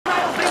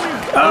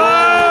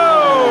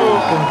Oh!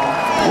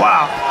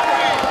 Wow.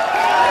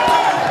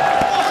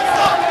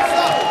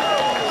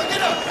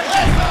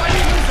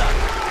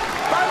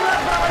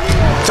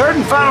 Third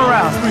and final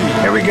round.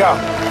 Here we go.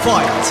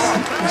 Fight.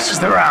 This is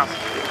the round.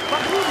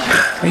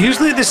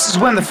 Usually this is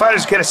when the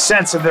fighters get a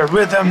sense of their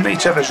rhythm,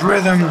 each other's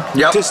rhythm,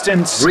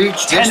 distance,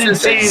 reach,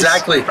 tendencies, distance,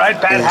 exactly.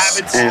 right? Bad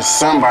habits. And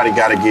somebody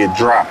got to get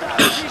dropped.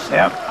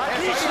 Yep.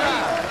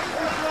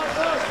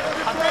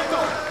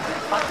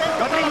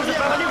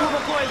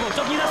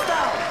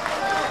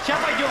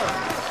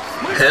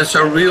 Hands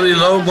are really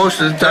low most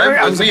of the time,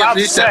 but me at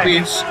least that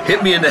means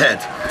hit me in the head.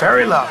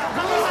 Very low.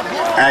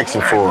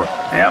 Action for it.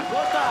 Yep.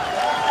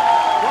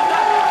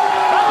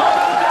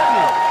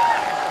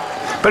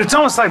 But it's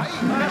almost like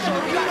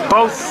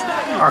both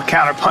are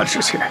counter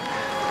punchers here.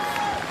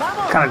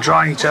 Kind of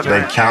drawing each other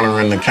They in.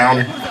 countering the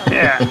counter.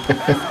 Yeah.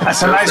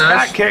 That's a nice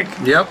back kick.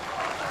 Yep.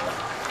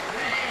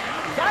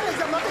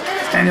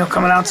 Daniel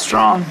coming out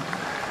strong.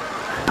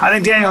 I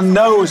think Daniel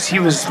knows he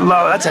was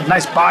low. That's a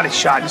nice body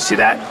shot. You see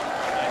that?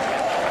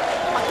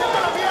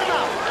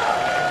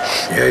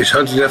 Yeah, he's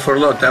hunting that for a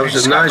lot. That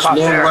was a nice long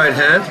right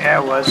hand. Yeah,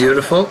 it was.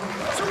 Beautiful.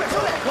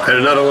 And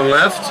another one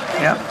left.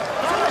 Yep.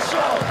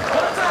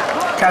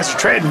 Guys are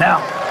trading now.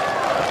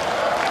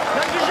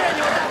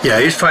 Yeah,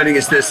 he's fighting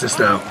his distance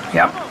now.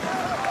 Yep.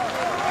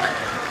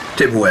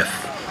 Tebuev.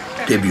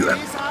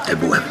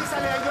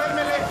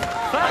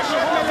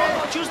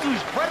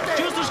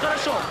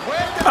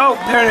 Oh,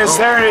 there it is.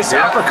 There it is.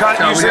 Yeah. Uppercut.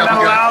 Yeah, Usually we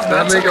not allowed. got-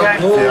 That's that okay.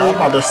 make a Yeah, I'm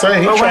about to say,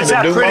 he But when tried it's to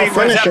that do pretty, my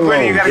when it's that finishing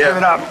pretty, you move. gotta give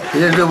it up. He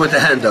didn't do it with the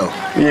hand though.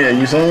 Yeah,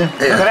 you see him?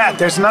 Look at that.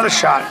 There's another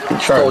shot. He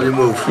Stole your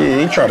move.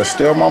 Yeah, he tried to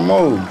steal my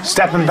move.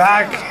 Stepping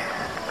back.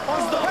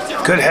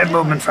 Good head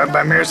movement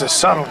by Myrza.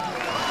 Subtle.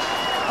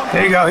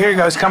 Here you go. Here you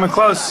go. He's coming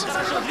close.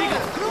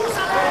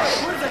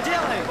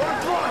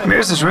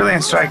 Myrza's really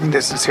in striking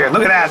distance here.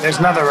 Look at that. There's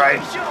another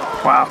right.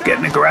 Wow,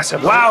 getting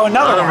aggressive. Wow,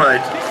 another All one.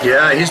 right.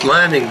 Yeah, he's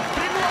landing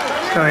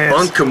There he is.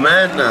 on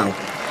command now.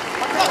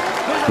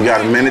 You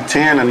got a minute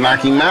 10 to knock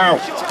him out.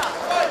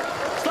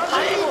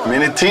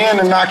 Minute 10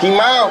 to knock him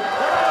out.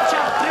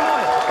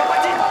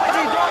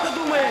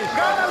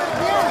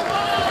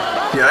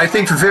 Yeah, I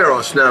think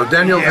Viveros now.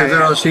 Daniel Yeah,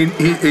 Viveros,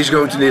 he's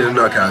going to need a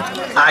knockout.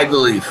 I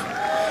believe.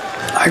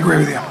 I agree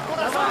with you.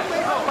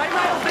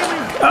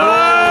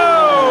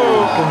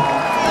 Oh!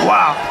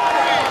 Wow.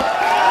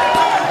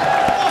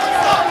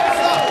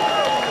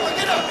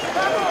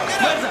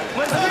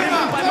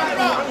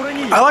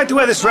 I like the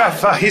way this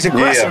ref, he's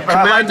aggressive, but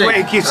I like the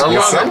way he keeps it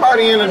going.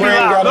 Somebody in the ring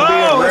got to be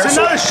Oh, there's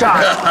aggressive. another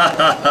shot.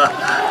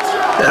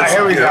 All right,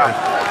 here we go.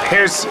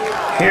 Here's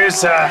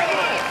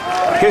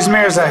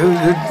Myrza, who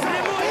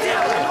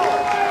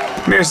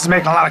Myrza's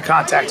making a lot of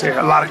contact here,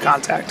 a lot of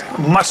contact.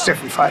 Much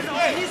different fight.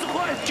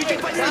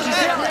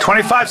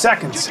 25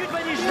 seconds.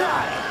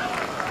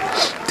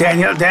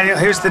 Daniel,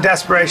 here's the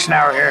desperation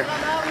hour here.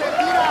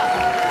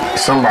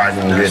 Somebody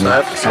gonna get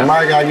knocked.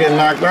 Somebody gotta get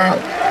knocked out.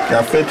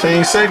 Got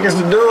 15 seconds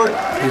to do it.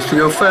 Needs to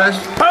go fast.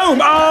 Boom!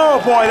 Oh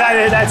boy,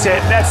 that's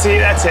it. That's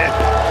it.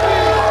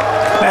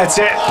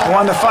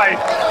 Won the fight.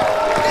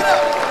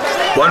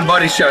 One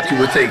body shot, you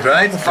would think,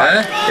 right?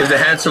 Huh? If the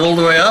hands are all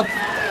the way up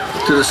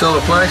to the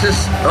solar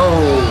plexus.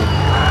 Oh,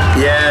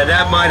 yeah,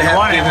 that might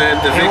have given him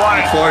the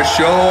victory for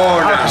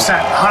sure.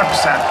 100%.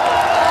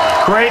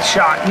 100%. Great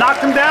shot.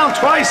 Knocked him down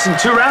twice in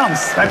 2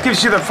 rounds. That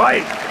gives you the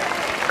fight.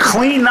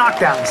 Clean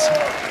knockdowns.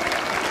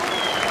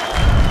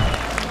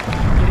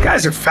 You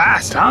guys are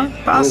fast, huh,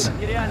 boss?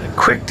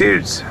 Quick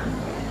dudes.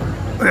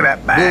 Look at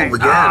that bang.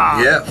 Boom again.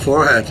 Yeah,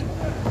 forehead.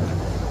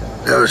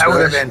 That was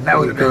nice. That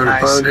would have been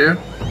nice. Here.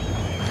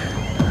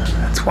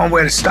 That's one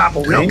way to stop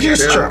a He wheelchair.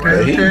 just tried.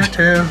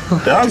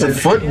 That was a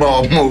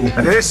football move. Look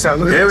at this, though.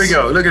 Look at Here this. we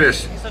go. Look at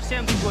this.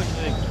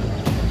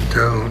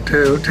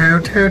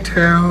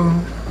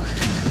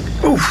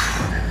 Oof.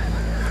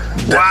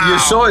 Wow. You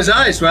saw his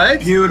eyes, right?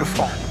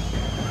 Beautiful.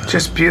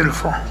 Just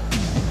beautiful.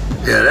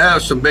 Yeah, that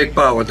was some big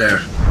power there.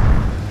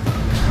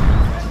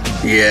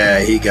 Yeah,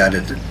 he got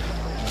it.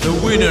 The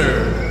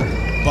winner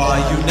by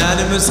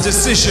unanimous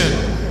decision.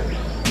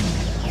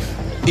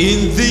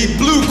 In the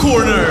blue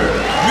corner,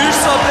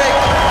 Myrza-bek,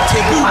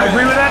 Tebuev. I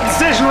agree with that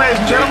decision, ladies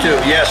and Me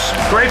gentlemen. too, yes.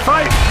 Great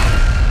fight.